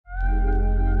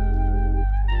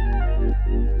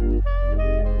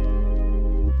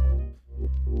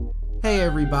Hey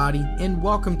everybody, and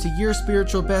welcome to Your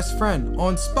Spiritual Best Friend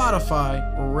on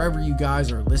Spotify or wherever you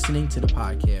guys are listening to the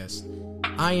podcast.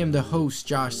 I am the host,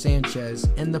 Josh Sanchez,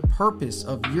 and the purpose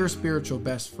of Your Spiritual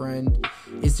Best Friend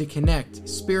is to connect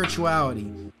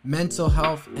spirituality, mental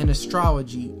health, and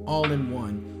astrology all in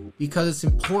one, because it's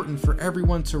important for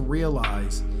everyone to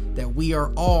realize that we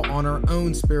are all on our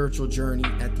own spiritual journey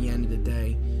at the end of the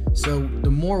day. So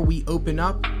the more we open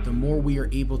up, the more we are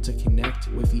able to connect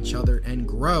with each other and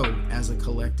grow as a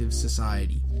collective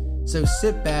society. So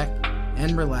sit back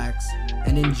and relax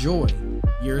and enjoy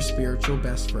Your Spiritual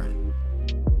Best Friend.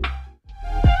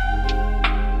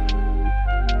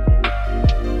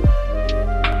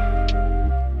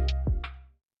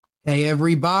 Hey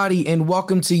everybody, and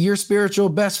welcome to Your Spiritual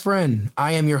Best Friend.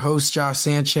 I am your host, Josh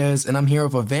Sanchez, and I'm here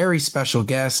with a very special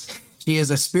guest. She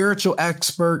is a spiritual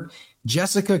expert,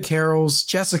 Jessica Karels.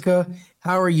 Jessica,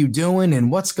 how are you doing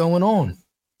and what's going on?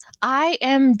 I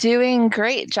am doing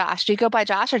great, Josh. Do you go by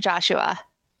Josh or Joshua?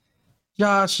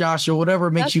 Joshua,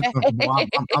 whatever makes you comfortable.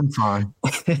 I'm fine.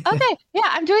 Okay. Yeah,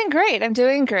 I'm doing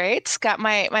great. Got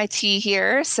my tea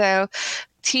here. So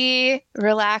tea,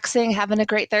 relaxing, having a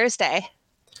great Thursday.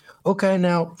 Okay,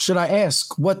 now, should I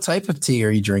ask, what type of tea are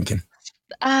you drinking?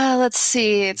 Let's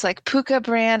see. It's like Puka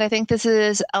brand. I think this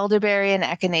is elderberry and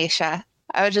echinacea.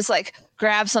 I would just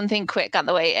grab something quick on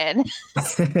the way in.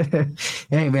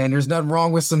 Hey, man, there's nothing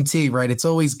wrong with some tea, right? It's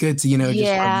always good to, just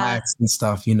relax and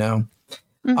stuff,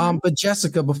 Mm-hmm. But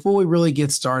Jessica, before we really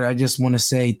get started, I just want to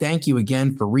say thank you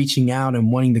again for reaching out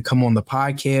and wanting to come on the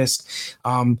podcast.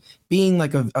 Being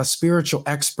like a spiritual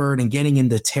expert and getting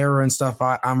into tarot and stuff,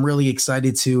 I'm really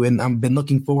excited to, and I've been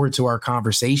looking forward to our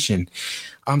conversation.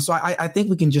 So I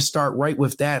think we can just start right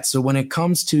with that. So when it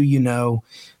comes to,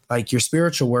 like your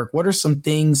spiritual work, what are some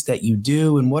things that you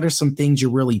do and what are some things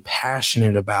you're really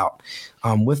passionate about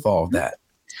with all of that?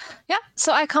 Yeah.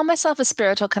 So I call myself a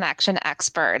spiritual connection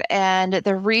expert. And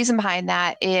the reason behind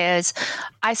that is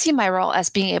I see my role as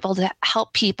being able to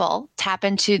help people tap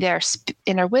into their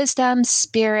inner wisdom,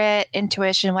 spirit,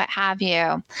 intuition, what have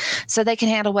you, so they can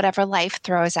handle whatever life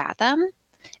throws at them.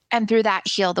 And through that,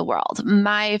 heal the world.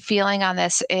 My feeling on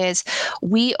this is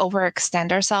we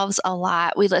overextend ourselves a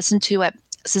lot. We listen to what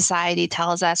society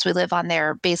tells us. We live on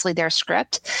their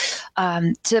script,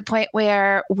 to the point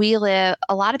where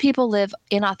a lot of people live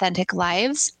inauthentic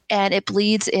lives, and it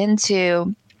bleeds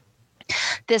into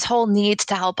this whole need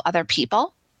to help other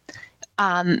people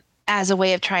as a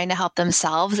way of trying to help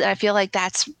themselves. And I feel like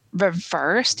that's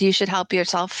reversed. You should help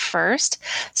yourself first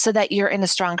so that you're in a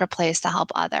stronger place to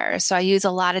help others. So I use a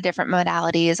lot of different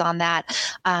modalities on that.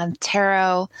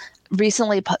 Tarot,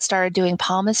 recently started doing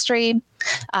palmistry.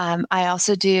 I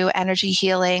also do energy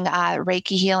healing,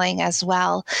 Reiki healing as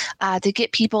well, to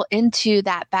get people into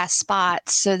that best spot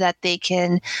so that they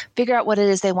can figure out what it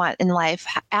is they want in life,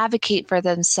 advocate for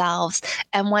themselves,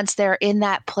 and once they're in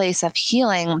that place of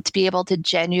healing, to be able to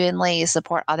genuinely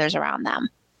support others around them.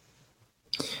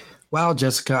 Wow,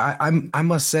 Jessica, I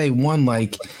must say one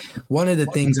of the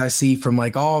things I see from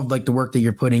all of the work that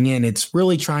you're putting in, it's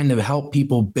really trying to help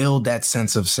people build that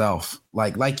sense of self.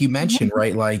 Like you mentioned,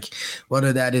 right?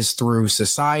 Whether that is through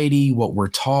society, what we're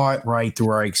taught, right, through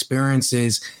our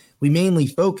experiences, we mainly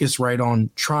focus right on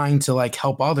trying to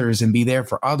help others and be there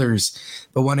for others.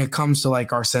 But when it comes to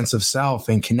our sense of self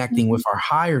and connecting with our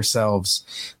higher selves,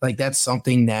 that's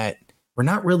something that we're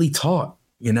not really taught.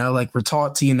 We're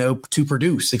taught to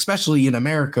produce, especially in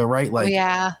America, right? We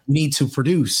need to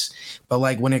produce. But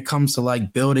when it comes to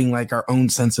building our own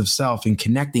sense of self and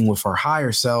connecting with our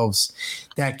higher selves,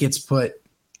 that gets put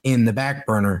in the back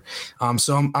burner.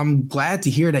 So I'm glad to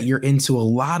hear that you're into a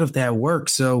lot of that work.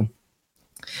 So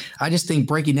I just think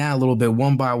breaking down a little bit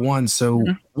one by one. So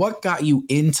what got you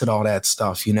into all that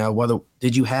stuff? Whether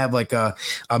did you have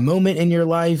a moment in your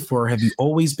life, or have you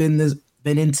always been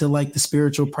into the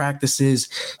spiritual practices?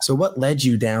 So what led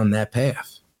you down that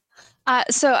path?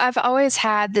 So I've always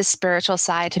had this spiritual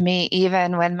side to me,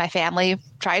 even when my family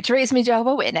tried to raise me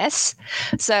Jehovah's Witness.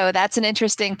 So that's an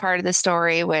interesting part of the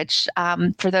story, which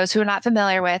for those who are not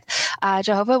familiar with,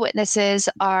 Jehovah's Witnesses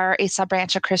are a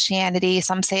sub-branch of Christianity,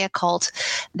 some say a cult,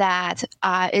 that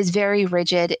is very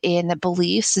rigid in the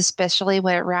beliefs, especially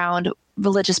when around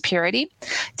religious purity,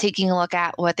 taking a look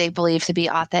at what they believe to be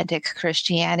authentic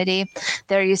Christianity.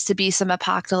 There used to be some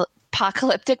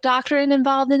apocalyptic doctrine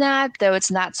involved in that, though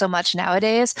it's not so much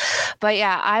nowadays. But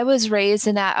yeah, I was raised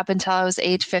in that up until I was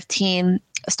age 15,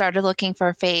 started looking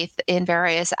for faith in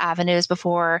various avenues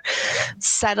before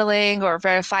settling or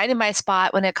finding my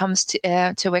spot when it comes to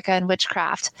Wicca and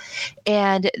witchcraft.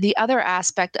 And the other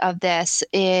aspect of this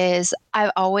is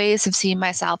I always have seen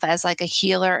myself as a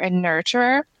healer and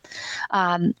nurturer.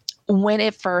 when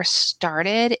it first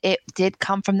started, it did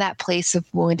come from that place of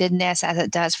woundedness, as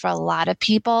it does for a lot of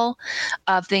people,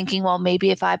 of thinking, well, maybe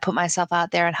if I put myself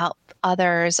out there and help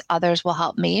others, others will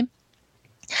help me.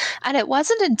 And it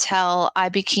wasn't until I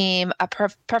became a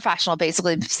professional,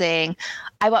 basically saying,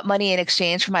 I want money in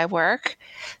exchange for my work,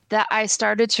 that I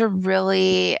started to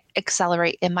really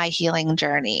accelerate in my healing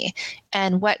journey.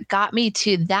 And what got me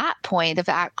to that point of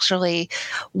actually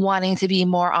wanting to be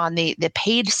more on the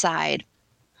paid side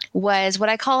was what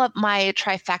I call up my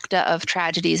trifecta of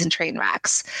tragedies and train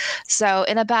wrecks. So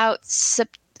in about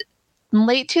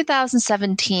late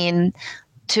 2017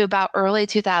 to about early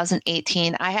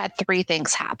 2018, I had three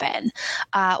things happen.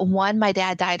 One, my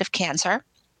dad died of cancer.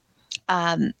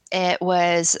 It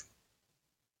was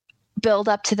build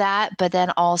up to that, but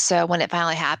then also when it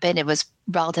finally happened, it was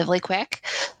relatively quick.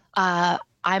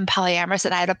 I'm polyamorous,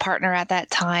 and I had a partner at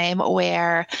that time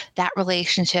where that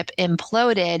relationship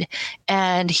imploded,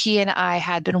 and he and I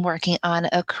had been working on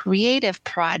a creative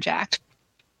project.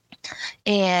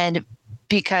 And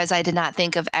because I did not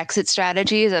think of exit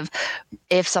strategies of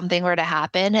if something were to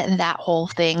happen, that whole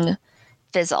thing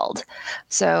fizzled.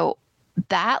 So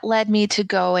that led me to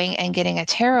going and getting a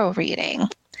tarot reading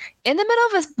in the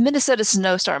middle of a Minnesota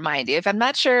snowstorm, mind you. If I'm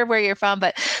not sure where you're from,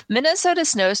 but Minnesota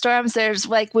snowstorms, there's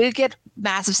like, we get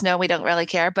massive snow, we don't really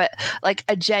care, but like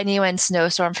a genuine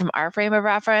snowstorm from our frame of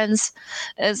reference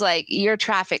is like your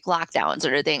traffic lockdowns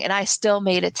or anything. And I still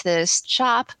made it to this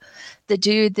shop. The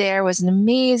dude there was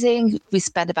amazing. We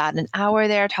spent about an hour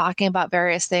there talking about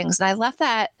various things. And I left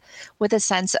that with a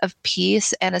sense of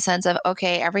peace and a sense of,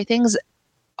 okay, everything's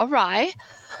awry,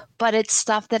 but it's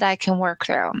stuff that I can work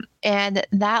through. And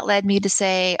that led me to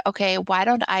say, okay, why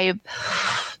don't I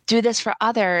do this for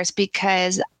others?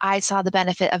 Because I saw the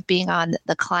benefit of being on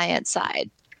the client side.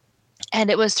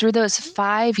 And it was through those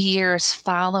 5 years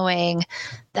following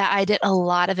that I did a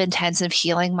lot of intensive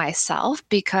healing myself,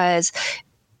 because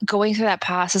going through that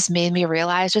process made me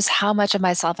realize just how much of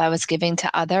myself I was giving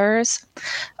to others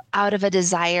out of a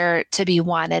desire to be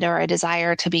wanted or a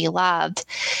desire to be loved.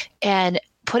 And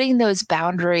putting those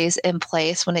boundaries in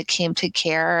place when it came to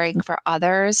caring for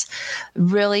others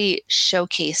really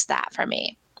showcased that for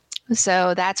me.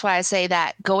 So that's why I say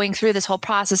that going through this whole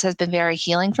process has been very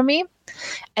healing for me.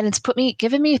 And it's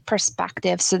given me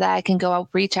perspective so that I can go out,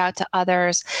 reach out to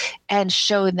others and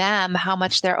show them how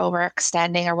much they're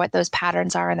overextending or what those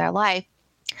patterns are in their life,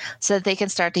 so that they can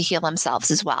start to heal themselves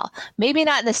as well. Maybe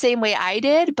not in the same way I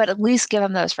did, but at least give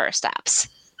them those first steps.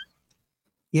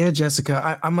 Yeah,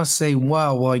 Jessica, I must say,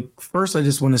 wow, like, first, I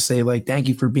just want to say, like, thank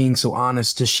you for being so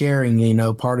honest to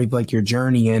sharing, part of like your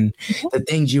journey and the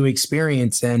things you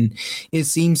experience. And it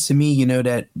seems to me,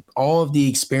 that all of the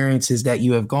experiences that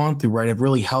you have gone through, right, have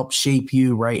really helped shape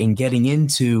you, right, in getting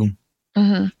into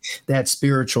that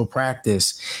spiritual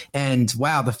practice. And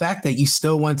wow, the fact that you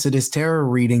still went to this tarot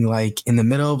reading like in the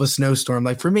middle of a snowstorm,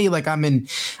 like for me, like I'm in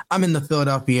the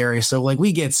Philadelphia area, so like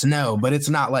we get snow, but it's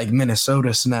not like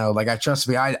Minnesota snow. Like trust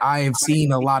me, I have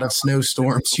seen a lot of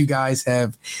snowstorms you guys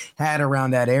have had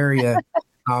around that area.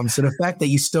 So the fact that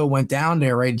you still went down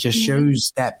there, right, just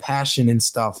shows that passion and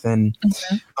stuff. And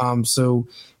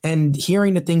and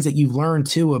hearing the things that you've learned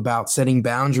too about setting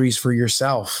boundaries for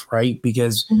yourself, right?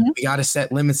 Because we got to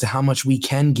set limits to how much we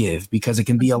can give, because it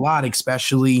can be a lot,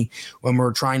 especially when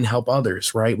we're trying to help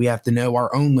others, right? We have to know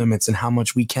our own limits and how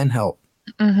much we can help.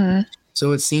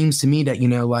 So it seems to me that,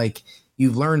 like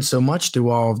you've learned so much through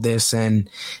all of this, and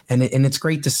it's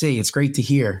great to see. It's great to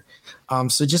hear.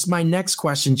 So just my next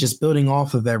question, just building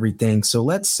off of everything. So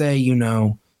let's say,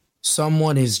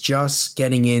 someone is just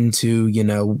getting into,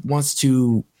 wants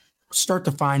to start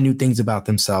to find new things about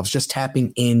themselves, just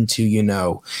tapping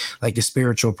into, like the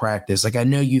spiritual practice. Like I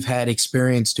know you've had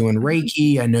experience doing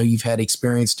Reiki. I know you've had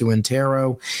experience doing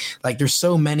tarot. Like there's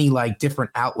so many like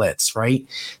different outlets, right?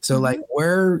 So like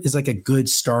where is like a good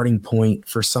starting point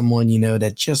for someone,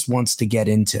 that just wants to get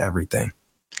into everything?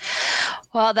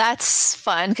 Well, that's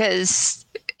fun, because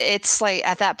it's like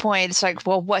at that point, it's like,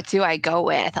 well, what do I go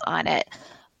with on it?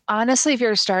 Honestly, if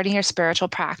you're starting your spiritual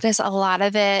practice, a lot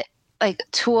of it, like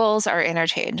tools are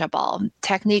interchangeable.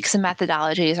 Techniques and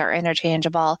methodologies are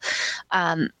interchangeable.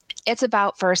 It's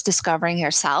about first discovering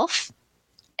yourself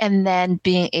and then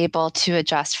being able to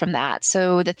adjust from that.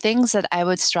 So the things that I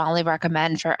would strongly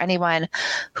recommend for anyone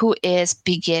who is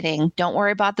beginning, don't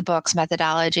worry about the books,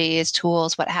 methodologies,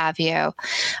 tools, what have you.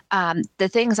 The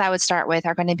things I would start with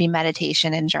are going to be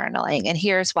meditation and journaling. And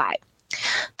here's why.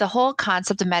 The whole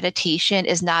concept of meditation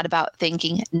is not about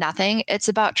thinking nothing. It's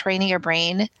about training your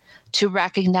brain to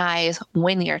recognize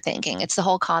when you're thinking. It's the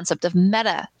whole concept of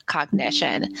metacognition.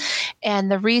 cognition.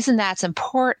 And the reason that's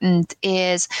important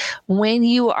is when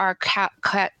you are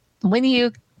when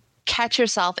you catch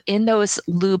yourself in those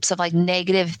loops of like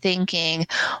negative thinking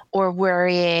or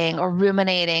worrying or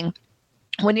ruminating,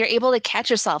 when you're able to catch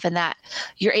yourself in that,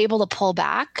 you're able to pull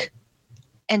back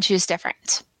and choose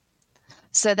different.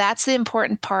 So that's the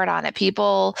important part on it.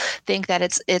 People think that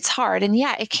it's hard. And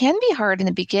yeah, it can be hard in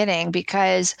the beginning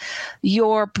because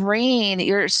your brain,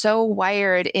 you're so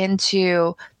wired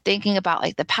into thinking about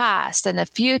like the past and the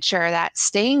future that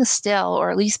staying still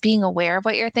or at least being aware of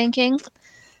what you're thinking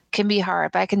can be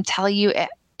hard. But I can tell you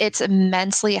it's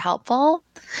immensely helpful.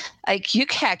 Like you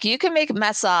can make a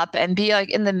mess up and be like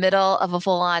in the middle of a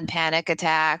full-on panic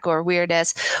attack or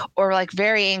weirdness or like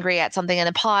very angry at something and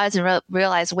then pause and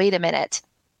realize, wait a minute,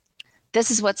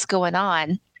 this is what's going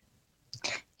on,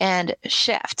 and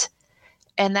shift.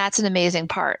 And that's an amazing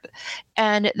part.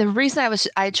 And the reason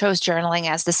I chose journaling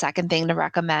as the second thing to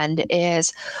recommend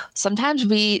is sometimes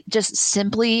we just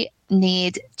simply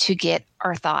need to get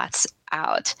our thoughts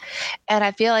out. And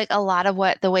I feel like a lot of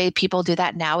the way people do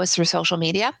that now is through social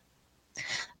media.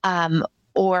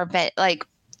 Or like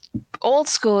old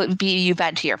school would be you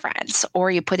vent to your friends or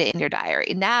you put it in your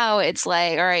diary. Now it's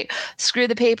like, all right, screw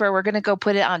the paper. We're going to go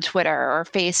put it on Twitter or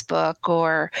Facebook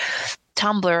or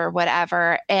Tumblr or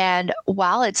whatever. And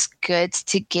while it's good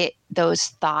to get those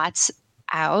thoughts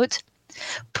out,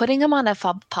 putting them on a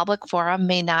public forum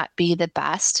may not be the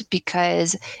best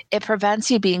because it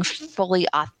prevents you being fully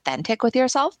authentic with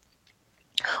yourself.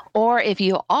 Or if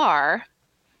you are,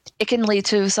 it can lead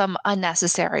to some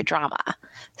unnecessary drama.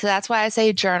 So that's why I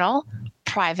say journal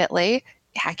privately.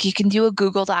 Heck, you can do a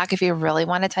Google Doc if you really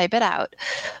want to type it out.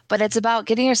 But it's about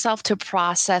getting yourself to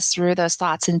process through those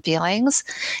thoughts and feelings.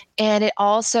 And it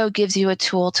also gives you a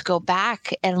tool to go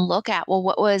back and look at, well,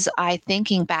 what was I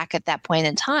thinking back at that point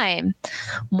in time,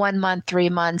 1 month, 3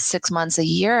 months, 6 months, a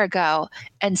year ago,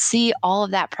 and see all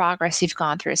of that progress you've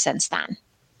gone through since then.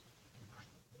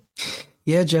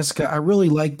 Yeah, Jessica, I really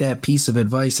like that piece of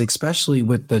advice, especially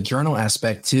with the journal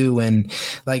aspect too. And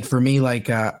like for me, like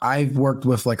I've worked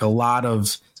with like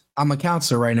I'm a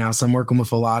counselor right now, so I'm working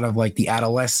with a lot of like the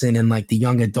adolescent and like the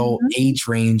young adult age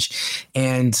range.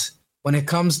 And when it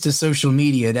comes to social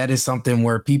media, that is something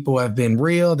where people have been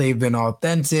real, they've been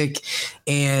authentic,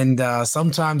 and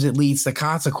sometimes it leads to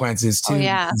consequences too. Oh,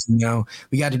 yeah. Because,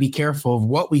 we got to be careful of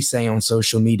what we say on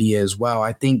social media as well.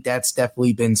 I think that's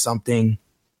definitely been something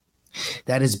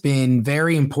that has been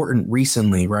very important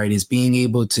recently, right? Is being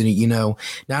able to,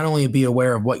 not only be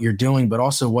aware of what you're doing, but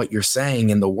also what you're saying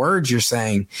and the words you're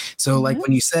saying. So like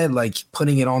when you said like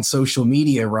putting it on social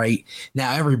media, right?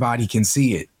 Now everybody can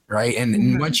see it. Right.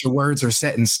 And once your words are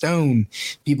set in stone,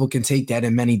 people can take that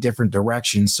in many different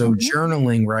directions. So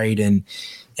journaling, right.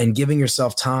 And giving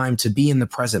yourself time to be in the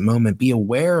present moment, be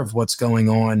aware of what's going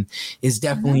on is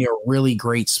definitely a really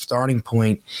great starting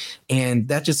point. And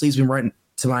that just leads me right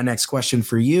to my next question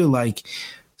for you. Like,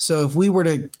 so if we were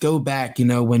to go back,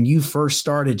 when you first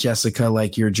started, Jessica,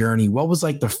 like your journey, what was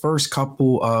like the first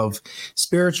couple of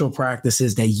spiritual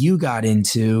practices that you got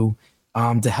into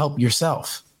to help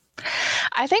yourself?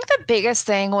 I think the biggest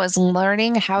thing was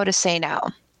learning how to say no.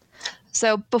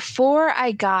 So before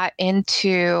I got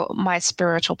into my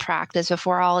spiritual practice,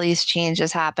 before all these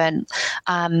changes happened,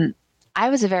 I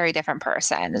was a very different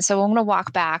person. So I'm going to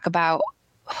walk back about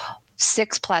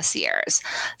 6+ years.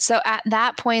 So at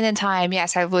that point in time,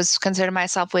 yes, I was considered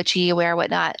myself witchy, aware,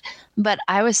 whatnot, but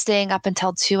I was staying up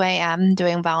until 2 a.m.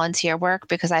 doing volunteer work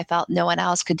because I felt no one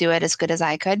else could do it as good as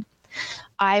I could.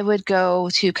 I would go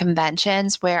to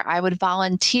conventions where I would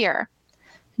volunteer,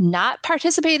 not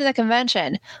participate in the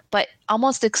convention, but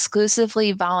almost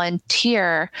exclusively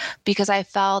volunteer because I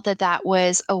felt that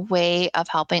was a way of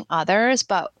helping others.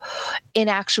 But in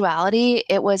actuality,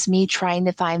 it was me trying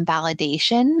to find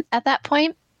validation at that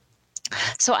point.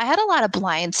 So I had a lot of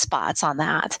blind spots on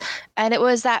that. And it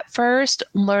was that first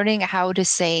learning how to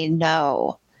say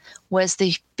no was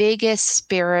the biggest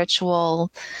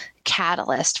spiritual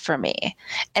catalyst for me.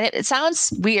 And it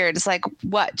sounds weird. It's like,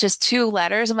 what, just 2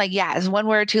 letters? I'm like, yeah, it's 1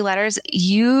 word, 2 letters.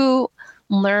 You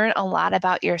learn a lot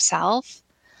about yourself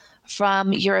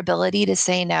from your ability to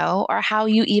say no, or how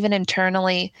you even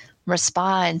internally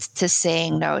respond to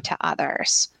saying no to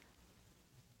others.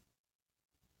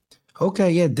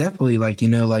 Okay, yeah, definitely. Like,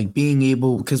 like being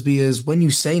able, because when you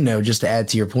say no, just to add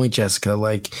to your point, Jessica,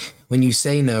 like when you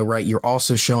say no, right, you're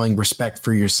also showing respect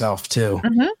for yourself too,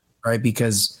 right?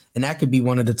 And that could be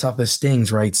one of the toughest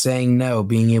things, right? Saying no,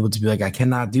 being able to be like, I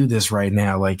cannot do this right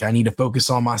now. Like, I need to focus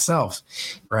on myself,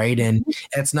 right? And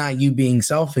that's not you being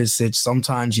selfish. It's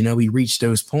sometimes, we reach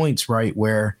those points, right,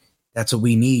 where that's what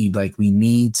we need. Like, we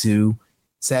need to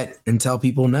set and tell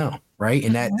people no, right?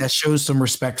 And that shows some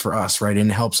respect for us, right? And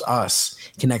it helps us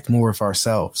connect more with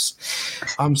ourselves.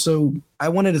 So I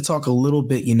wanted to talk a little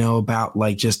bit, about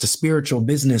like just the spiritual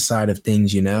business side of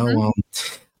things,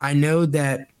 I know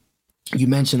that you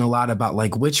mentioned a lot about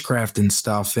like witchcraft and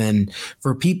stuff. And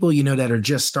for people, that are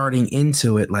just starting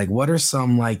into it, like what are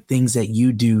some like things that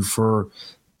you do for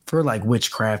like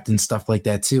witchcraft and stuff like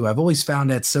that too? I've always found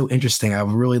that so interesting. I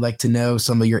would really like to know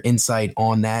some of your insight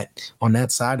on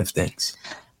that side of things.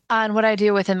 On what I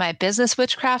do within my business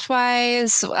witchcraft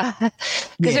wise,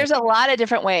 because there's a lot of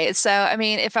different ways. So, I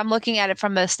mean, if I'm looking at it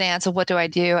from the stance of what do I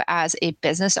do as a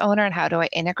business owner and how do I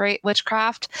integrate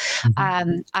witchcraft,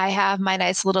 I have my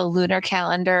nice little lunar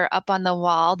calendar up on the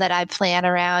wall that I plan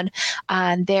around.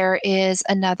 There is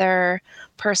another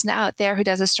person out there who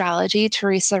does astrology,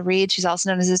 Teresa Reed. She's also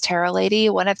known as a tarot lady.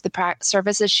 One of the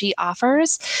services she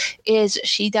offers is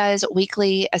she does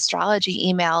weekly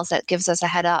astrology emails that gives us a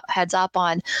heads up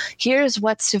on here's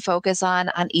what's to focus on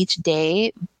each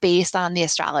day based on the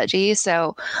astrology.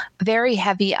 So very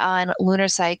heavy on lunar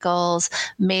cycles,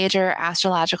 major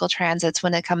astrological transits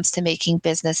when it comes to making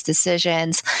business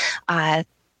decisions.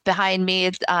 Behind me,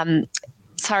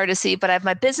 it's hard to see, but I have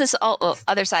my business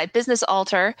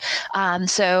altar.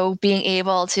 So being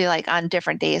able to, like, on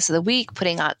different days of the week,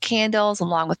 putting out candles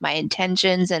along with my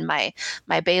intentions and my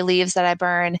bay leaves that I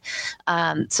burn.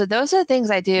 So those are the things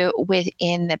I do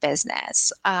within the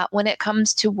business. When it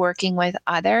comes to working with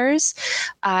others,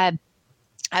 I've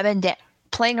been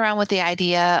playing around with the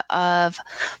idea of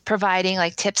providing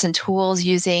like tips and tools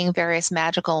using various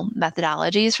magical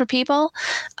methodologies for people.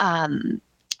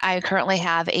 I currently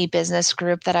have a business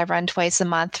group that I run twice a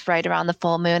month, right around the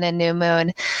full moon and new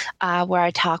moon, where I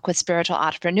talk with spiritual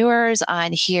entrepreneurs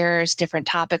on here's different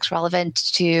topics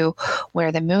relevant to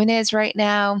where the moon is right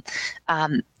now.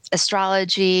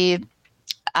 Astrology,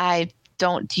 I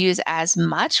don't use as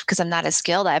much because I'm not as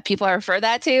skilled. I have people I refer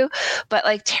that to, but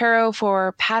like tarot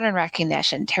for pattern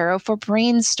recognition, tarot for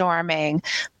brainstorming,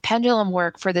 pendulum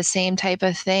work for the same type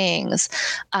of things.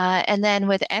 And then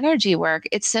with energy work,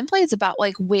 it's about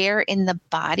like where in the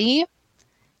body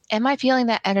am I feeling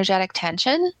that energetic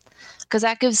tension? Because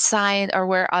that gives sign, or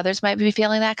where others might be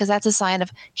feeling that, because that's a sign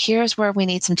of here's where we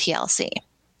need some TLC.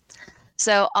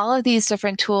 So all of these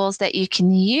different tools that you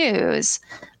can use,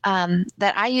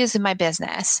 that I use in my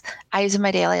business, I use in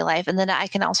my daily life, and then I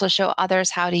can also show others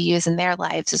how to use in their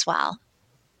lives as well.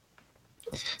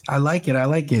 I like it.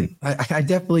 I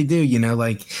definitely do.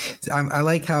 I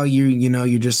like how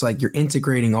you're just like, you're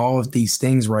integrating all of these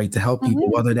things, right, to help people,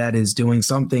 whether that is doing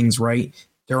some things right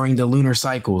during the lunar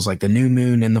cycles, like the new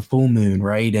moon and the full moon,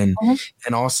 right? And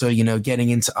also, getting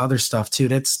into other stuff too.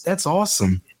 That's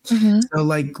awesome. So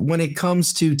like when it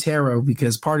comes to tarot,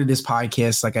 because part of this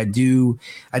podcast, like I do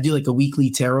like a weekly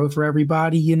tarot for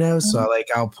everybody, so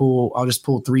I'll just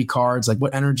pull 3 cards, like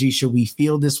what energy should we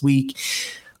feel this week?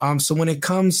 So when it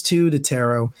comes to the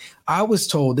tarot, I was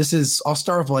told, I'll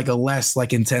start with like a less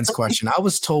like intense question. I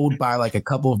was told by like a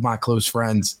couple of my close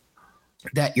friends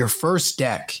that your first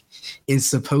deck is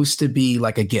supposed to be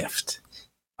like a gift.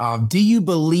 Do you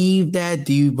believe that?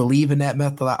 Do you believe in that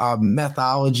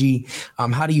methodology?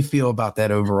 How do you feel about that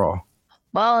overall?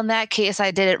 Well, in that case, I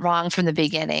did it wrong from the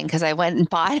beginning because I went and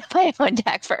bought my own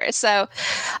deck first. So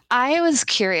I was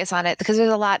curious on it because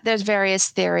there's various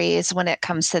theories when it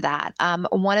comes to that.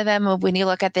 One of them, when you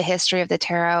look at the history of the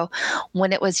tarot,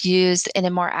 when it was used in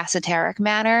a more esoteric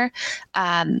manner,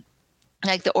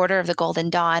 like the Order of the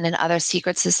Golden Dawn and other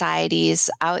secret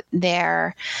societies out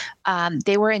there,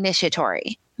 they were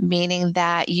initiatory, meaning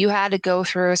that you had to go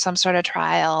through some sort of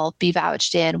trial, be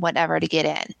vouched in, whatever, to get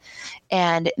in.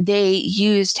 And they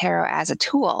used tarot as a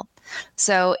tool.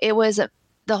 So it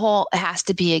has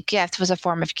to be a gift was a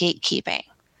form of gatekeeping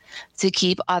to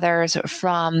keep others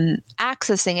from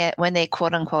accessing it when they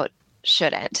quote unquote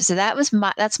shouldn't. So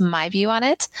that's my view on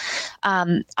it.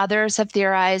 Others have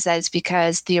theorized that it's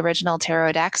because the original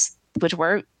tarot decks, which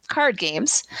were card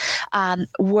games,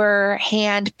 were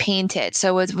hand painted.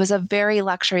 So it was a very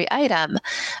luxury item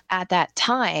at that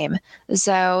time.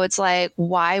 So it's like,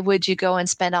 why would you go and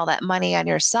spend all that money on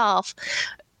yourself?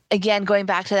 Again, going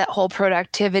back to that whole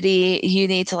productivity, you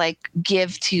need to like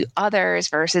give to others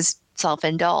versus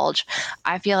self-indulge.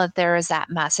 I feel that there is that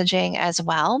messaging as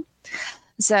well.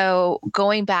 So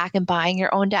going back and buying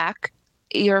your own deck,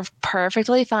 you're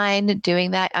perfectly fine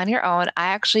doing that on your own. I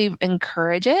actually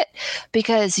encourage it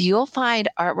because you'll find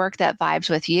artwork that vibes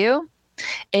with you.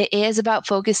 It is about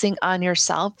focusing on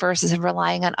yourself versus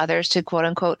relying on others to quote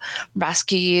unquote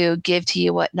rescue you, give to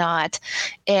you, whatnot.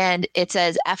 And it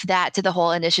says F that to the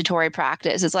whole initiatory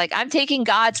practice. It's like, I'm taking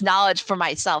God's knowledge for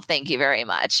myself. Thank you very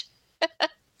much.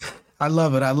 I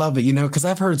love it. I love it. Because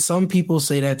I've heard some people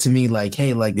say that to me, like,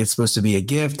 hey, like it's supposed to be a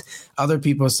gift. Other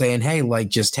people saying, hey, like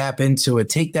just tap into it.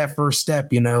 Take that first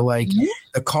step, like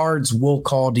the cards will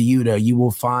call to you you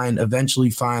will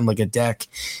eventually find like a deck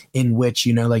in which,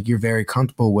 like you're very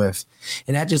comfortable with.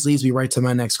 And that just leads me right to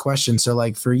my next question. So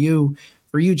like for you,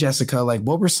 Jessica, like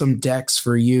what were some decks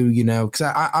for you, because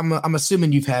I'm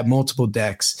assuming you've had multiple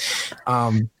decks.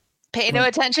 Pay no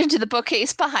attention to the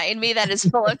bookcase behind me that is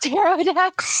full of tarot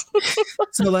decks.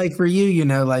 So like for you,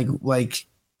 like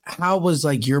how was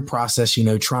like your process,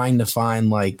 trying to find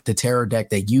like the tarot deck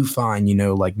that you find,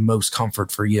 like most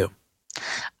comfort for you?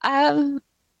 I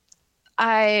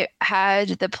had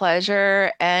the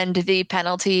pleasure and the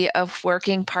penalty of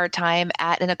working part-time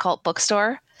at an occult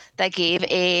bookstore that gave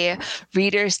a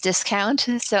reader's discount.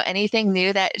 So anything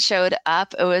new that showed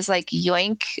up, it was like,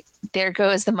 yoink, there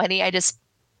goes the money I just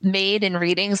made in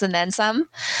readings and then some.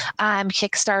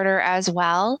 Kickstarter as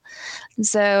well.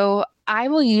 So I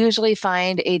will usually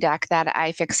find a deck that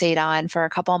I fixate on for a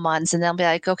couple of months and then be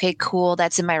like, okay, cool,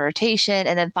 that's in my rotation,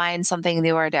 and then find something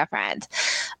new or different.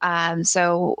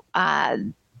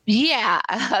 Yeah,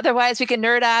 otherwise we can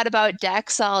nerd out about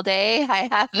decks all day. I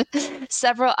have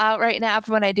several out right now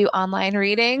for when I do online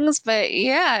readings, but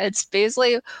yeah, it's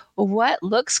basically what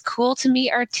looks cool to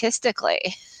me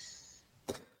artistically.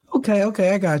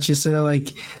 Okay, I got you. So like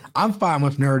I'm fine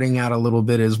with nerding out a little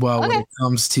bit as well when it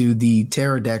comes to the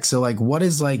tarot deck. So like what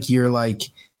is like your like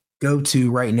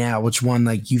go-to right now? Which one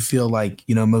like you feel like,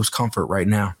 most comfort right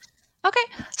now? Okay.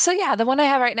 So yeah, the one I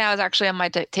have right now is actually on my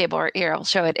table right here. I'll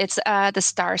show it. It's the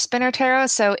Star Spinner Tarot.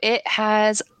 So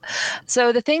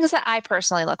the things that I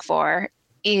personally look for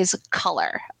is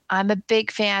color. I'm a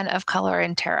big fan of color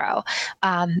in tarot.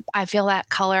 I feel that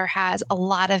color has a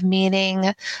lot of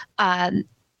meaning.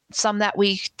 Some that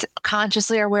we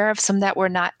consciously are aware of, some that we're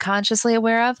not consciously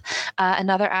aware of.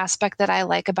 Another aspect that I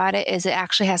like about it is it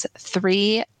actually has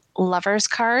 3 lovers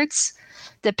cards,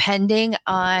 depending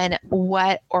on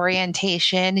what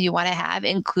orientation you want to have,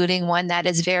 including one that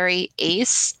is very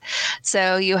ace.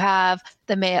 So you have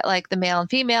the male and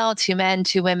female, 2 men,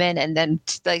 2 women, and then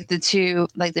like the 2,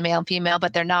 like the male and female,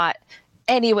 but they're not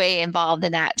anyway involved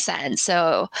in that sense.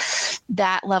 So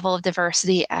that level of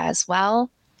diversity as well.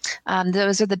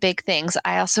 Those are the big things.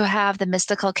 I also have the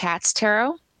Mystical Cats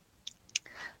Tarot.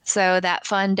 So that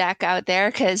fun deck out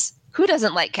there, because who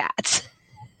doesn't like cats?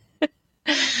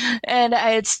 And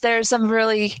there's some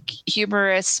really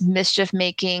humorous,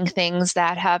 mischief-making things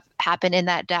that have happened in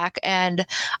that deck. And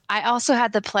I also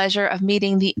had the pleasure of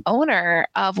meeting the owner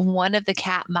of one of the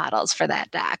cat models for that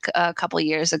deck a couple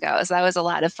years ago. So that was a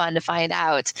lot of fun to find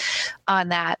out on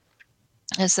that.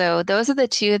 So those are the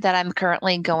 2 that I'm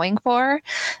currently going for.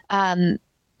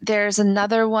 There's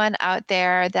another one out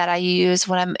there that I use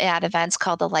when I'm at events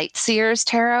called the Light Seers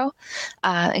Tarot.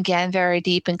 Again, very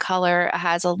deep in color.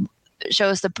 It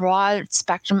shows the broad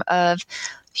spectrum of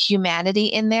humanity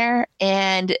in there.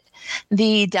 And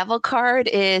the devil card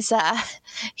is,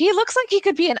 he looks like he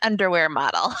could be an underwear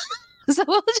model. So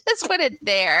we'll just put it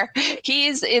there.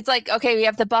 It's like, okay, we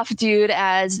have the buff dude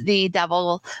as the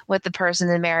devil with the person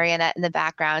in the marionette in the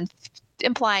background,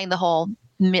 implying the whole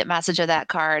message of that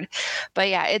card. But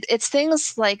yeah, it's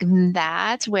things like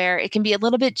that where it can be a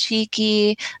little bit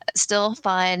cheeky, still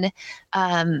fun.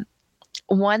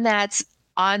 One that's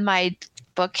on my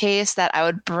bookcase that I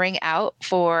would bring out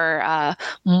for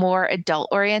more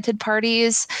adult-oriented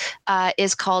parties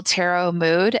is called Tarot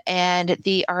Mood. And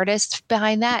the artist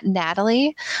behind that,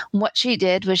 Natalie, what she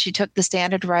did was she took the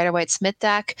standard Rider-Waite-Smith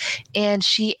deck and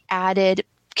she added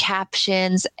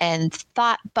captions and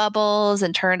thought bubbles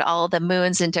and turned all the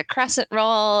moons into crescent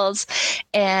rolls,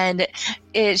 and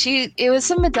it was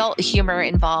some adult humor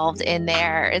involved in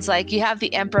there. It's like you have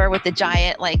the emperor with the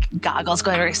giant like goggles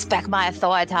going, respect my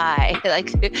authority, like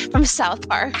from South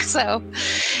Park. So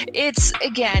it's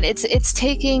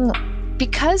taking,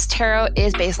 because tarot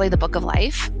is basically the book of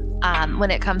life.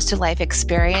 When it comes to life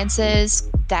experiences,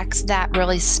 decks that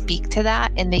really speak to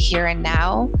that in the here and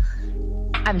now,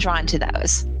 I'm drawn to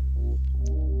those.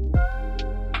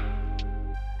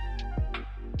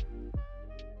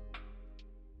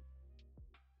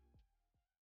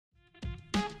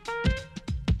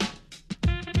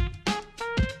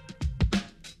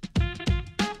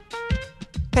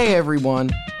 Hey everyone.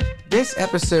 This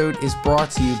episode is brought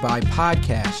to you by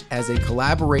Podcast as a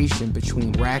collaboration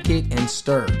between Racket and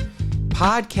Stir.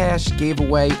 Podcast gave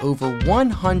away over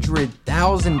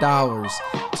 $100,000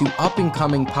 to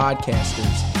up-and-coming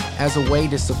podcasters as a way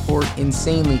to support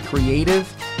insanely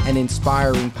creative and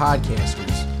inspiring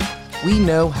podcasters. We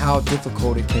know how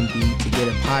difficult it can be to get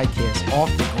a podcast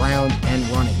off the ground and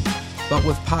running. But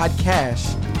with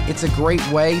Podcash, it's a great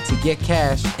way to get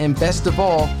cash, and best of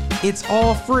all, it's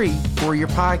all free for your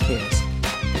podcast.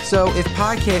 So if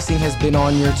podcasting has been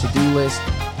on your to-do list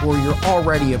or you're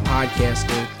already a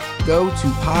podcaster, go to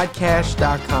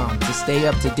podcash.com to stay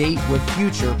up to date with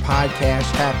future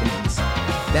podcast happenings.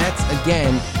 That's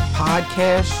again,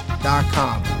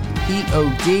 podcash.com,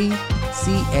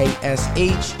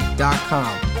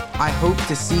 podcash.com. I hope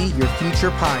to see your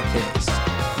future podcast.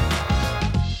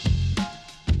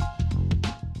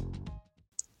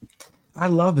 I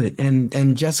love it.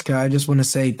 And Jessica, I just want to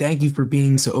say thank you for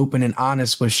being so open and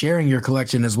honest with sharing your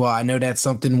collection as well. I know that's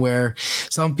something where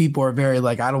some people are very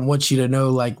like, I don't want you to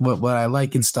know like what I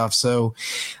like and stuff. So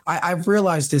I've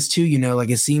realized this too,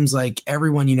 like it seems like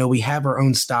everyone, we have our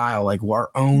own style, like our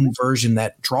own version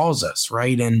that draws us,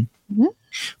 right? And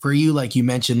for you, like you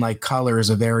mentioned, like color is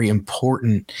a very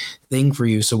important thing for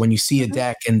you. So when you see a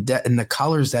deck and the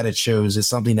colors that it shows is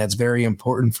something that's very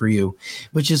important for you,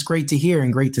 which is great to hear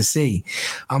and great to see.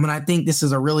 And I think this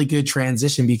is a really good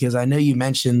transition because I know you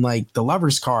mentioned like the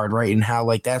Lover's card, right? And how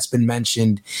like that's been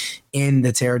mentioned in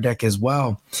the tarot deck as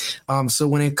well. So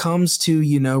when it comes to,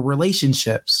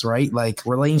 relationships, right? Like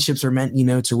relationships are meant,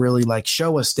 to really like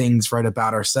show us things right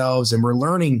about ourselves, and we're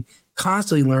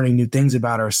constantly learning new things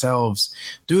about ourselves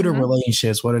through the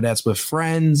relationships, whether that's with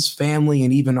friends, family,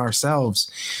 and even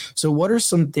ourselves. So what are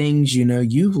some things,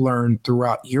 you've learned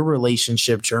throughout your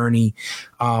relationship journey,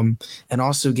 and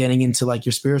also getting into like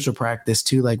your spiritual practice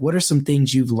too? Like, what are some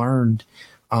things you've learned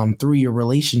through your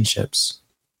relationships?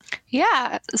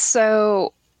 Yeah.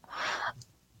 So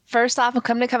first off, I'm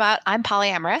I'm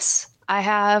polyamorous. I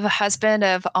have a husband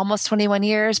of almost 21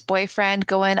 years, boyfriend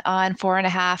going on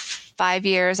 4.5, 5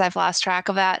 years. I've lost track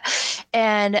of that.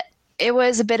 And it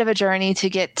was a bit of a journey to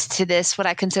get to this, what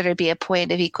I consider to be a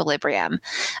point of equilibrium.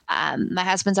 My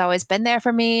husband's always been there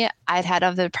for me. I'd had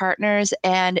other partners,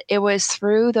 and it was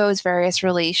through those various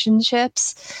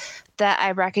relationships that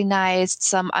I recognized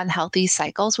some unhealthy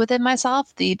cycles within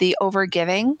myself, the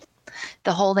overgiving,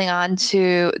 the holding on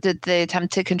to the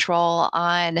attempt to control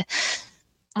on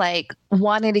like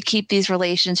wanting to keep these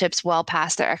relationships well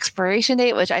past their expiration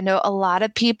date, which I know a lot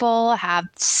of people have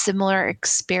similar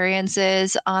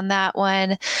experiences on that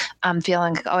one.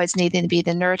 Feeling always needing to be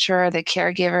the nurturer, the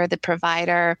caregiver, the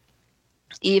provider,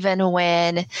 even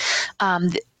when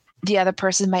the other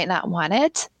person might not want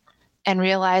it, and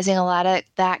realizing a lot of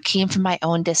that came from my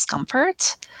own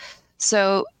discomfort.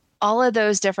 So all of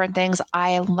those different things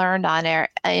I learned on there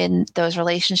in those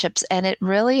relationships, and it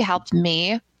really helped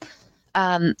me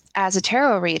as a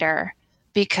tarot reader,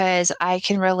 because I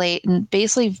can relate and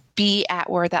basically be at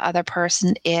where the other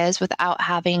person is without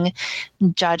having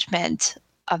judgment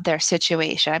of their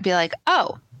situation. I'd be like,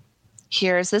 oh,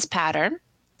 here's this pattern.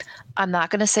 I'm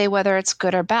not going to say whether it's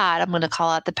good or bad. I'm going to call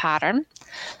out the pattern.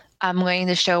 I'm going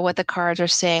to show what the cards are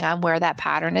saying on where that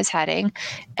pattern is heading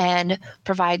and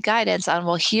provide guidance on,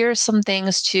 well, here's some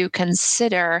things to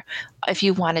consider if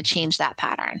you want to change that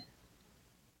pattern.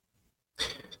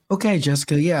 Okay,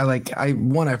 Jessica. Yeah, like I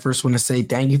first want to say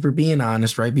thank you for being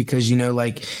honest, right? Because,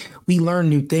 like we learn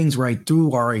new things right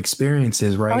through our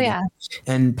experiences, right? Oh, yeah.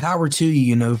 And power to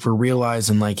you, for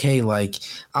realizing like, hey, like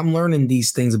I'm learning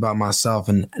these things about myself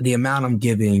and the amount I'm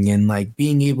giving, and like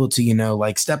being able to,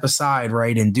 like step aside,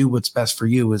 right? And do what's best for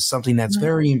you is something that's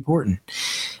very important.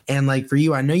 And like for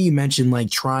you, I know you mentioned like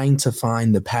trying to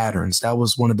find the patterns. That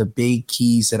was one of the big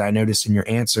keys that I noticed in your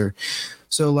answer.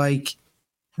 So like,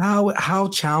 how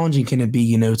challenging can it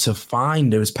be, to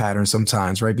find those patterns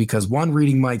sometimes, right? Because one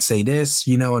reading might say this,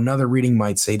 another reading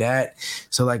might say that.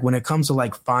 So like when it comes to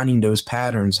like finding those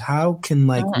patterns, how can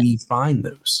like we find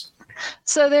those?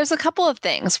 So there's a couple of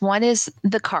things. One is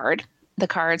the card. The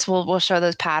cards will show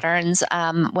those patterns,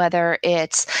 whether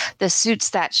it's the suits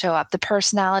that show up, the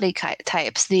personality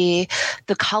types, the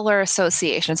color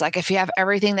associations. Like if you have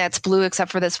everything that's blue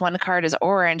except for this one card is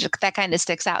orange, that kind of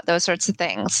sticks out, those sorts of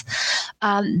things.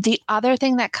 The other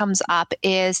thing that comes up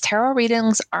is tarot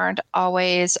readings aren't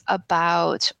always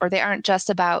about, or they aren't just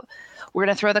about, we're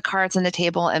going to throw the cards on the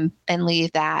table and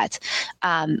leave that.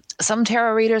 Some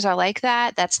tarot readers are like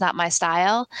that. That's not my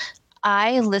style.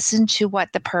 I listen to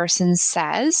what the person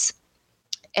says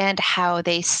and how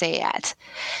they say it.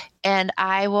 And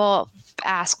I will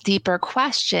ask deeper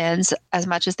questions as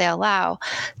much as they allow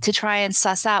to try and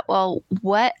suss out, well,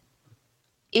 what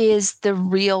is the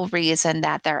real reason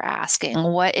that they're asking?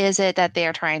 What is it that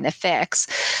they're trying to fix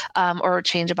or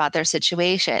change about their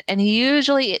situation? And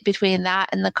usually between that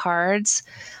and the cards,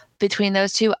 between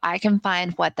those two, I can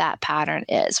find what that pattern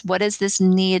is. What is this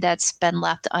need that's been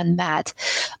left unmet?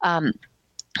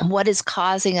 what is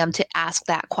causing them to ask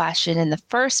that question in the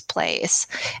first place.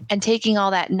 And taking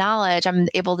all that knowledge, I'm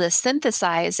able to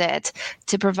synthesize it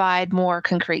to provide more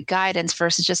concrete guidance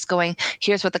versus just going,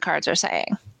 here's what the cards are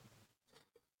saying.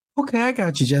 Okay, I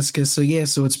got you, Jessica. So yeah,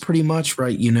 so it's pretty much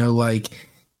right, like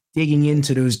digging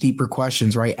into those deeper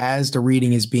questions, right? As the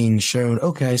reading is being shown.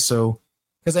 Okay, so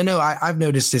because I know I've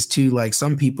noticed this too, like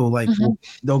some people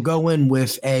they'll go in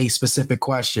with a specific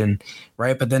question,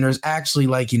 right? But then there's actually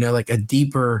like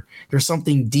there's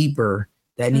something deeper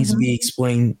that needs to be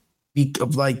explained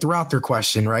like throughout their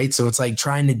question, right? So it's like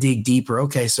trying to dig deeper.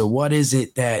 Okay, so what is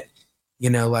it that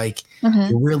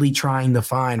you're really trying to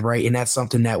find, right? And that's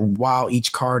something that while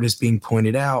each card is being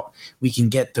pointed out, we can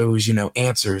get those,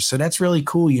 answers. So that's really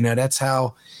cool. That's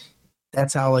how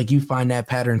like you find that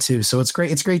pattern too. So it's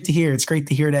great. It's great to hear. It's great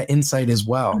to hear that insight as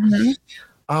well.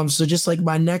 So just like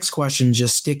my next question,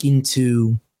 just sticking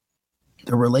to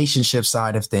the relationship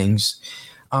side of things.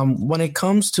 When it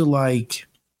comes to like,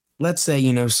 let's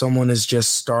say, someone is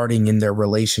just starting in their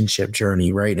relationship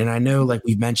journey, right? And I know like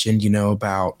we've mentioned,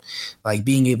 about like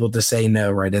being able to say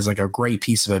no, right, as like a great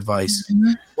piece of advice.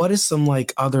 What is some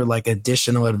like other like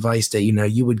additional advice that,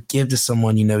 you would give to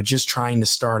someone, just trying to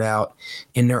start out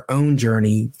in their own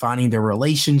journey, finding their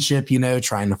relationship,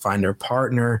 trying to find their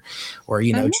partner or,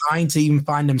 trying to even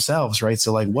find themselves, right?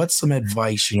 So like what's some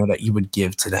advice, that you would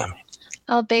give to them?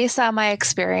 Well, based on my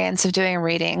experience of doing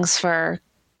readings for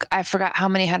I forgot how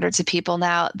many hundreds of people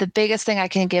now. The biggest thing I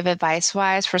can give advice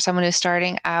wise for someone who's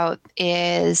starting out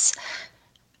is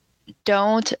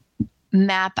don't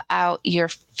map out your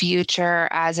future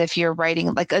as if you're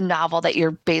writing like a novel that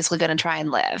you're basically going to try and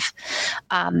live.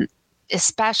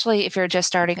 Especially if you're just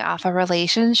starting off a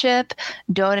relationship,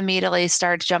 don't immediately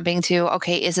start jumping to,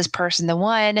 okay, is this person the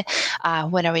one?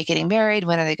 When are we getting married?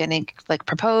 When are they going to like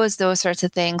propose? Those sorts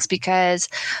of things, because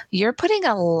you're putting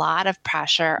a lot of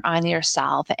pressure on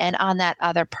yourself and on that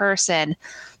other person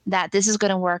that this is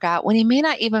going to work out when you may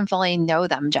not even fully know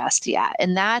them just yet.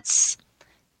 And it's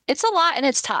a lot and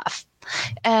it's tough.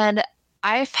 And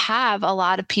I've have a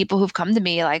lot of people who've come to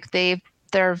me like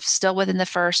they're still within the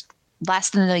first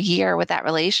less than a year with that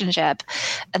relationship,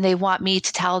 and they want me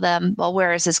to tell them, well,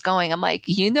 where is this going? I'm like,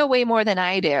 you know way more than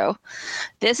I do.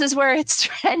 This is where it's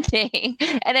trending.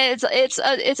 And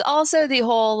it's also the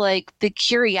whole like the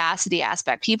curiosity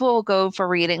aspect. People will go for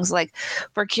readings like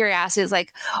for curiosity, is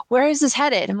like, where is this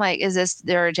headed? I'm like, is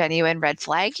there a genuine red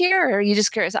flag here, or are you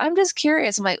just curious? I'm just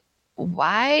curious. I'm like,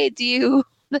 why do you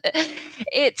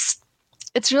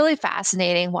it's really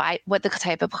fascinating what the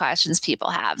type of questions people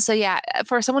have. So yeah,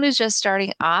 for someone who's just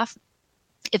starting off,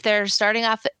 if they're starting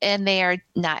off and they are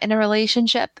not in a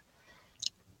relationship,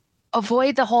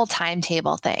 avoid the whole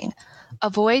timetable thing.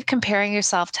 Avoid comparing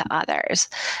yourself to others.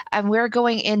 And we're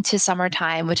going into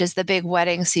summertime, which is the big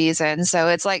wedding season. So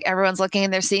it's like everyone's looking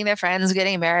and they're seeing their friends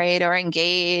getting married or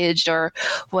engaged or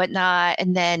whatnot,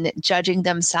 and then judging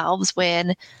themselves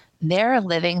when they're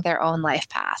living their own life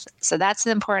path. So that's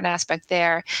an important aspect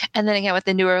there. And then again, with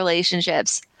the newer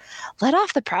relationships, let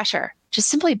off the pressure. Just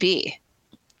simply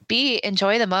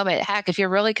enjoy the moment. Heck, if you're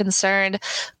really concerned,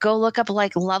 go look up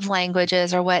like love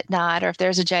languages or whatnot, or if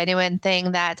there's a genuine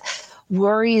thing that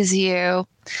worries you,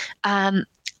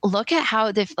 look at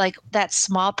how like that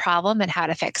small problem and how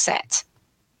to fix it.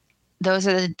 That's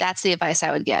the advice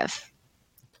I would give.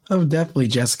 Oh, definitely,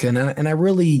 Jessica. And I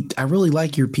really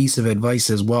like your piece of advice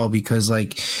as well, because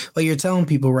like you're telling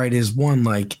people, right, is one,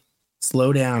 like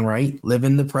slow down, right? Live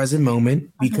in the present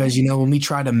moment, because, when we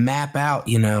try to map out,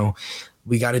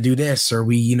 we got to do this, or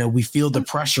we feel the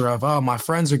pressure of, oh, my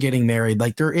friends are getting married.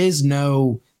 Like there is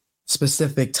no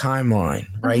specific timeline,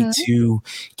 right? To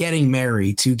getting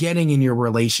married, to getting in your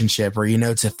relationship, or,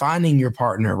 to finding your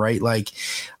partner, right? Like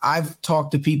I've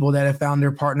talked to people that have found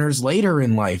their partners later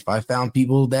in life. I found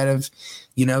people that have,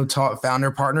 found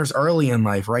their partners early in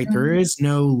life, right? There is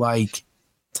no like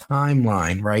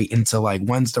timeline, right? Into like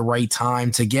when's the right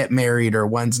time to get married or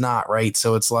when's not, right?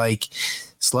 So it's like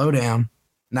slow down,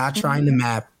 not trying to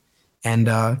map,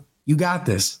 and you got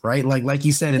this, right? Like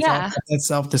you said, it's all about that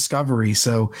self-discovery.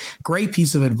 So great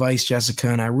piece of advice, Jessica.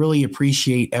 And I really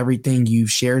appreciate everything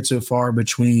you've shared so far,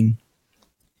 between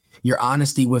your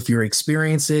honesty with your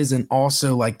experiences and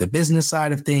also like the business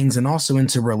side of things, and also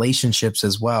into relationships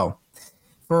as well.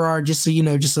 For our just a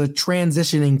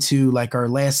transitioning to like our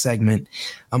last segment,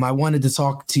 I wanted to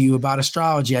talk to you about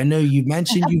astrology. I know you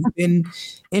mentioned you've been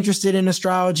interested in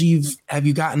astrology. Have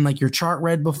you gotten like your chart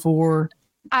read before?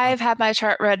 I've had my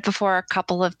chart read before a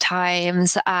couple of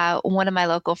times. One of my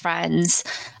local friends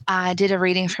did a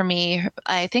reading for me.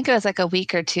 I think it was like a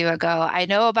week or two ago. I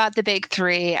know about the big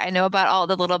three. I know about all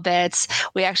the little bits.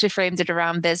 We actually framed it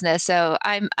around business, so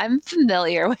I'm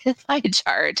familiar with my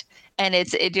chart and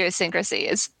its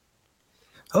idiosyncrasies.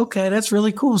 Okay, that's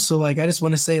really cool. So like I just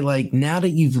want to say like now that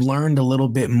you've learned a little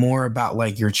bit more about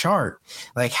like your chart,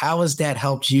 like how has that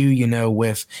helped you,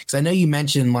 with because I know you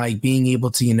mentioned like being able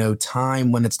to,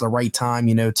 time when it's the right time,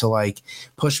 to like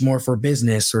push more for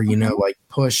business or, Mhm. like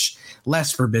push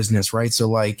less for business, right? So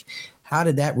like how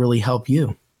did that really help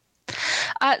you?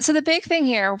 So the big thing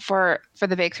here for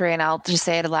the big three, and I'll just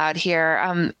say it aloud here.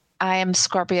 I am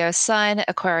Scorpio Sun,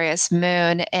 Aquarius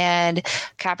Moon, and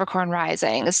Capricorn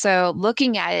Rising. So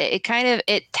looking at it,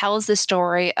 it tells the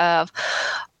story of,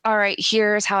 all right,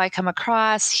 here's how I come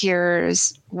across,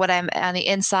 here's what I'm on the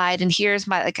inside, and here's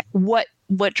my like what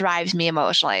drives me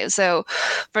emotionally. So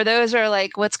for those who are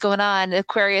like, what's going on?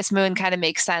 Aquarius Moon kind of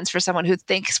makes sense for someone who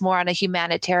thinks more on a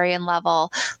humanitarian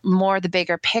level, more the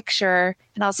bigger picture,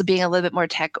 and also being a little bit more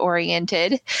tech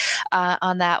oriented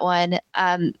on that one.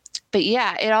 But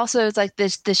yeah, it also is like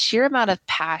this the sheer amount of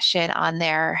passion on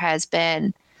there has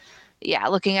been, yeah,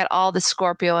 looking at all the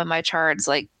Scorpio in my charts,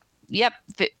 like, yep,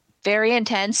 very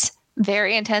intense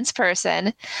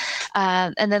person.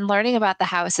 And then learning about the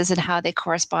houses and how they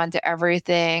correspond to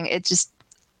everything, it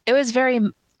was very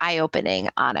eye opening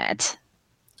on it.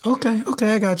 Okay,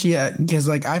 I got you. Yeah, because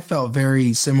like I felt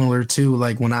very similar to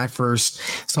like when I first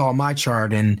saw my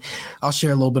chart, and I'll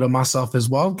share a little bit of myself as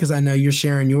well because I know you're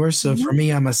sharing yours. So Mhm. for me,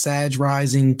 I'm a Sag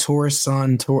rising, Taurus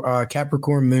sun,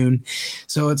 Capricorn moon.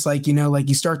 So it's like like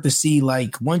you start to see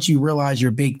like once you realize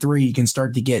your big three, you can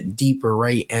start to get deeper,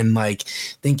 right? And like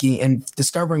thinking and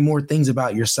discovering more things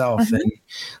about yourself. Mhm. And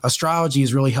astrology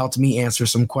has really helped me answer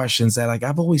some questions that like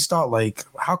I've always thought like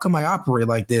how come I operate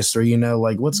like this, or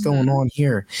like what's going Mhm. on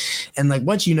here. And like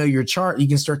once you know your chart, you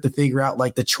can start to figure out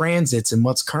like the transits and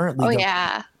what's currently Oh going.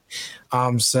 yeah.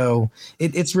 So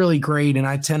it's really great. And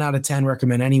I 10 out of 10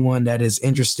 recommend anyone that is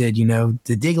interested,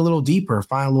 to dig a little deeper,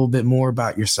 find a little bit more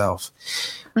about yourself.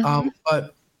 Mhm.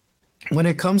 But when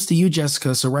it comes to you,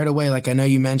 Jessica, so right away, like I know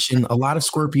you mentioned a lot of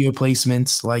Scorpio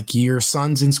placements, like your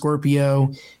sun's in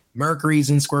Scorpio, Mercury's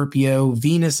in Scorpio,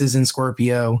 Venus is in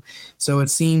Scorpio. So it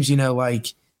seems,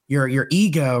 like your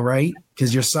ego, right?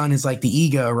 Because your sun is like the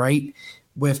ego, right?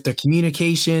 With the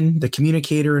communication, the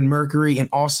communicator in Mercury, and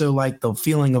also like the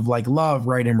feeling of like love,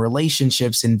 right? And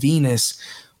relationships in Venus,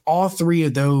 all three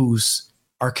of those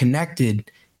are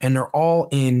connected and they're all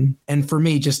in. And for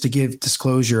me, just to give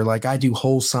disclosure, like I do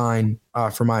whole sign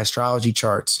for my astrology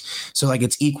charts. So like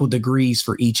it's equal degrees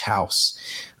for each house.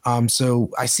 So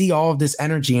I see all of this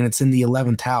energy and it's in the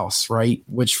 11th house, right?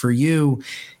 Which for you,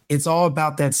 it's all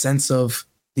about that sense of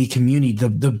the community,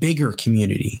 the bigger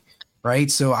community,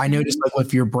 right? So I noticed Mhm. like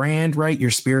with your brand, right,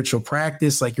 your spiritual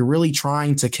practice, like you're really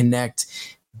trying to connect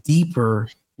deeper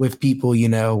with people,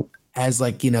 as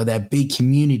like, that big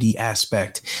community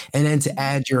aspect. And then to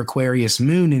add your Aquarius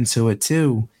moon into it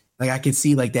too, like I could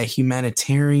see like that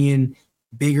humanitarian,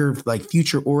 bigger, like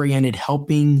future oriented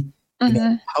helping,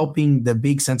 Mhm. helping the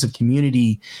big sense of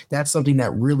community. That's something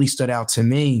that really stood out to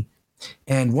me.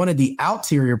 And one of the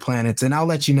outerior planets, and I'll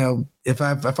let you know if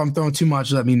I'm throwing too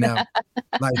much, let me know.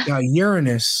 Like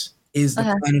Uranus is the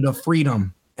Uh-huh. planet of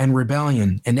freedom and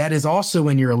rebellion, and that is also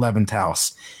in your 11th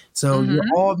house. So Mhm.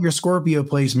 all of your Scorpio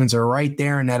placements are right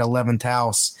there in that 11th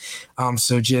house.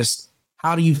 So just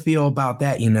how do you feel about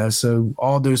that? So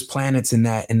all those planets in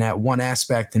that one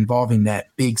aspect involving that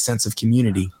big sense of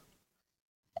community.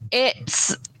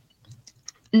 It's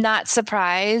not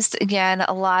surprised. Again,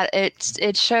 a lot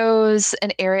it shows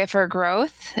an area for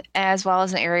growth as well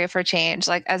as an area for change.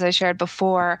 Like as I shared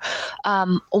before,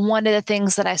 one of the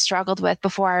things that I struggled with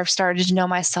before I started to know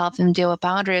myself and deal with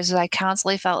boundaries is I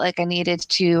constantly felt like I needed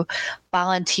to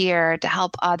volunteer to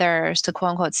help others to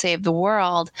quote unquote save the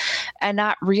world, and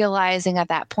not realizing at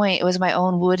that point it was my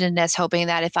own woundedness, hoping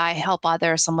that if I help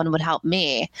others someone would help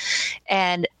me.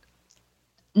 And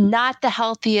not the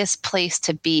healthiest place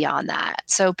to be on that.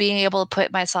 So being able to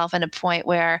put myself in a point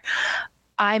where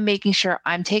I'm making sure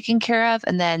I'm taken care of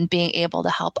and then being able to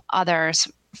help others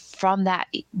from that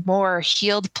more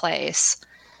healed place.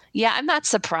 Yeah, I'm not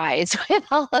surprised with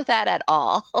all of that at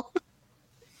all.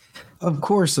 Of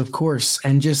course, of course.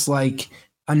 And just like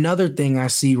another thing I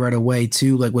see right away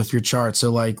too, like with your chart.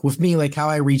 So like with me, like how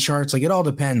I read charts, like it all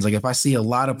depends. Like if I see a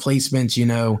lot of placements,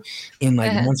 in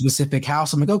like one specific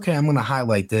house, I'm like, okay, I'm gonna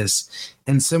highlight this.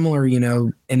 And similar,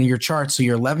 in your chart. So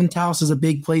your 11th house is a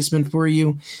big placement for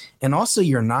you. And also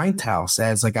your ninth house,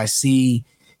 as like I see,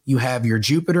 You have your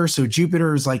Jupiter. So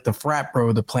Jupiter is like the frat bro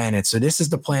of the planet. So this is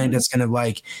the planet that's going to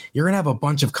like, you're going to have a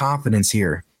bunch of confidence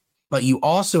here. But you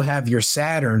also have your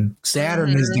Saturn. Saturn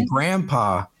is the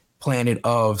grandpa planet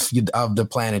of the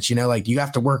planets, like you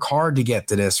have to work hard to get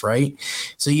to this, right?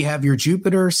 So you have your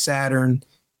Jupiter, Saturn,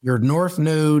 your North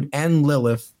Node, and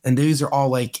Lilith. And these are all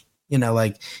like,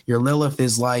 like your Lilith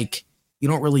is like, you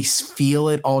don't really feel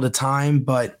it all the time,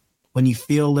 but when you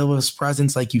feel Lilith's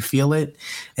presence, like you feel it.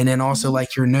 And then also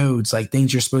like your nodes, like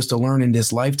things you're supposed to learn in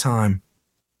this lifetime.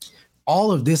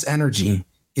 All of this energy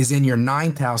is in your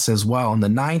ninth house as well. And the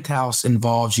ninth house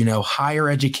involves, higher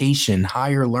education,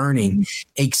 higher learning,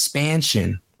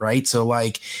 expansion, right? So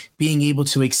like being able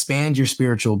to expand your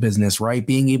spiritual business, right?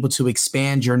 Being able to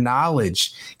expand your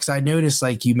knowledge. Because I noticed,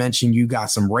 like you mentioned, you got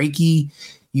some Reiki.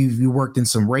 You worked in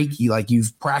some Reiki, like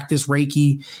you've practiced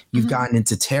Reiki, you've gotten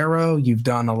into tarot, you've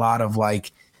done a lot of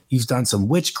like, you've done some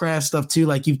witchcraft stuff too.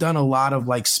 Like you've done a lot of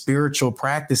like spiritual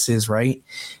practices, right?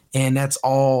 And that's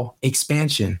all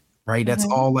expansion, right? That's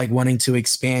all like wanting to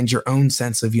expand your own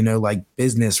sense of, like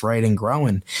business, right? And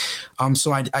growing.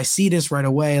 So I see this right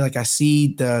away. Like I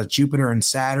see the Jupiter and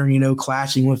Saturn,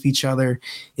 clashing with each other.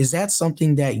 Is that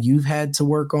something that you've had to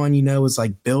work on, is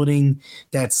like building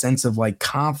that sense of like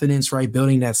confidence, right?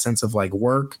 Building that sense of like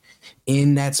work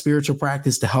in that spiritual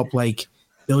practice to help like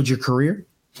build your career?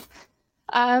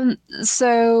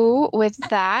 So with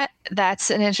that, that's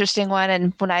an interesting one.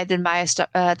 And when I did my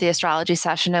the astrology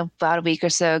session about a week or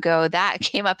so ago, that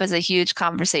came up as a huge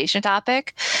conversation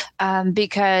topic,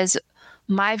 because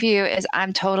my view is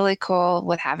I'm totally cool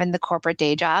with having the corporate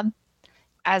day job,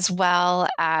 as well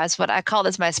as what I call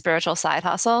this my spiritual side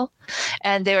hustle.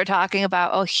 And they were talking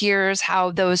about, oh, here's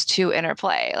how those two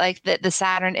interplay. Like the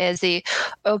Saturn is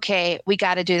okay, we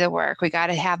got to do the work. We got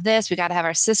to have this. We got to have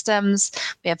our systems.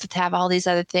 We have to have all these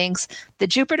other things. The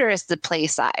Jupiter is the play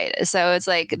side. So it's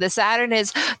like the Saturn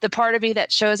is the part of me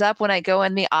that shows up when I go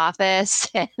in the office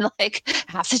and like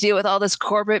have to deal with all this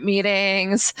corporate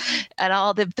meetings and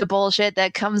all the bullshit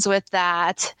that comes with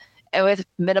that, with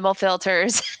minimal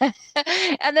filters.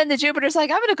 And then the Jupiter's like,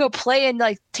 I'm going to go play and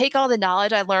like take all the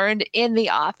knowledge I learned in the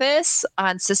office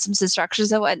on systems and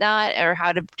structures and whatnot, or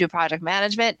how to do project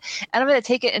management. And I'm going to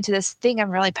take it into this thing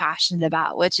I'm really passionate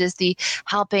about, which is the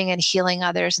helping and healing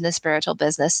others in the spiritual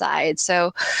business side.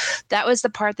 So that was the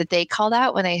part that they called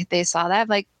out when they saw that.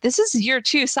 Like, this is your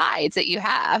two sides that you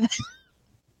have.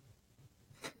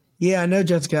 Yeah, I know,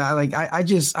 Jessica. I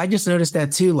just noticed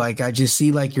that too. Like I just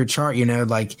see like your chart,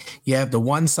 like you have the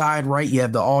one side, right? You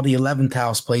have all the 11th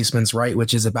house placements, right?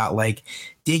 Which is about like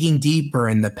digging deeper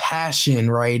and the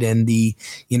passion, right? And the,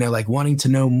 like wanting to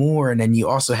know more. And then you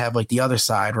also have like the other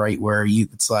side, right? Where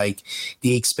it's like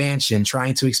the expansion,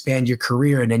 trying to expand your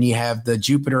career. And then you have the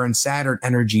Jupiter and Saturn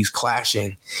energies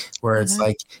clashing, where it's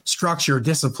like structure,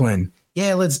 discipline.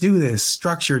 Yeah, let's do this.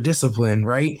 Structure, discipline,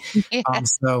 right? Yeah.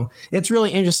 So it's really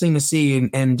interesting to see.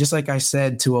 And just like I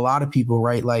said to a lot of people,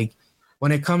 right? Like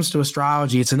when it comes to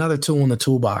astrology, it's another tool in the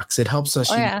toolbox. It helps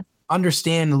us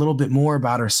understand a little bit more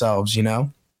about ourselves,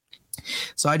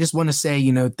 So I just want to say,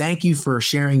 thank you for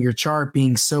sharing your chart,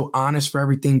 being so honest for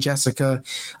everything, Jessica.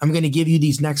 I'm going to give you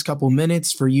these next couple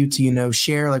minutes for you to,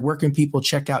 share, like, where can people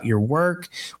check out your work?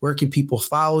 Where can people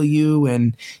follow you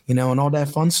and, and all that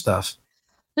fun stuff?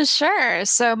 Sure.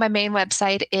 So my main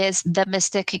website is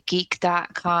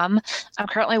themysticgeek.com. I'm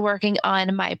currently working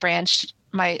on my branch,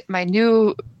 my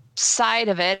new side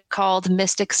of it called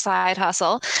Mystic Side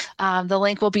Hustle. The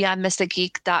link will be on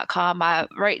mysticgeek.com.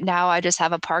 Right now, I just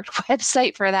have a parked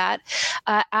website for that.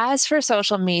 As for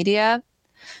social media,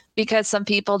 because some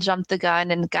people jumped the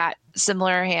gun and got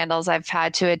similar handles, I've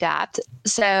had to adapt.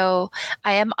 So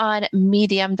I am on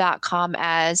medium.com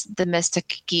as the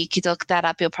Mystic Geek. You look that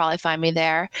up, you'll probably find me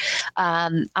there.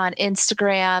 On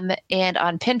Instagram and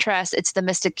on Pinterest, it's the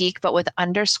Mystic Geek, but with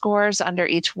underscores under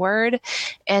each word.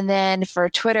 And then for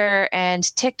Twitter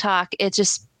and TikTok, it's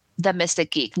just the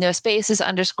Mystic Geek. No spaces,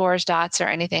 underscores, dots, or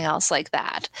anything else like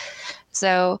that.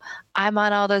 So I'm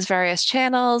on all those various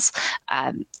channels.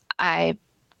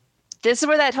 This is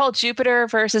where that whole Jupiter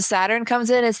versus Saturn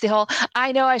comes in. It's the whole,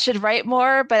 I know I should write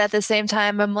more, but at the same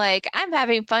time, I'm like, I'm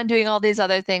having fun doing all these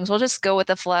other things. We'll just go with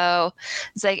the flow.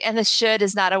 It's like, and the should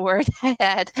is not a word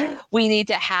that we need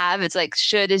to have. It's like,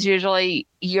 should is usually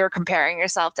you're comparing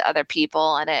yourself to other people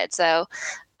on it. So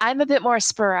I'm a bit more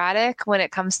sporadic when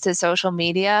it comes to social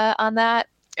media on that.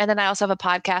 And then I also have a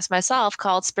podcast myself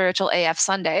called Spiritual AF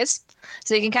Sundays.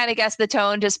 So you can kind of guess the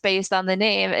tone just based on the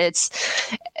name.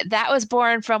 That was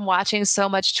born from watching so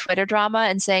much Twitter drama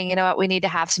and saying, you know what, we need to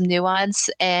have some nuance,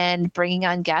 and bringing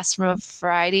on guests from a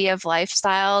variety of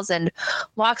lifestyles and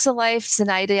walks of life and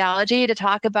ideology to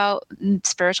talk about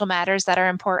spiritual matters that are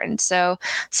important. So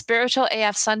Spiritual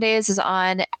AF Sundays is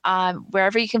on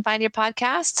wherever you can find your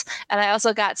podcasts. And I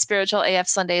also got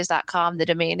spiritualafsundays.com, the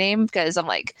domain name, because I'm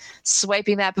like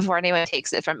swiping that before anyone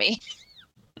takes it from me.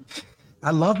 I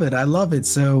love it. I love it.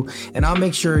 So, and I'll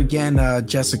make sure again,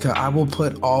 Jessica, I will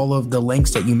put all of the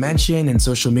links that you mentioned and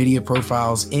social media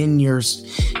profiles in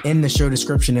the show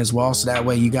description as well. So that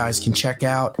way you guys can check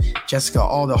out Jessica,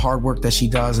 all the hard work that she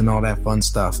does and all that fun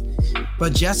stuff.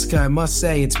 But Jessica, I must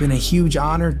say, it's been a huge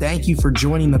honor. Thank you for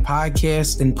joining the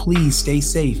podcast, and please stay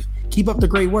safe. Keep up the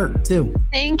great work too.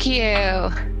 Thank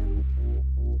you.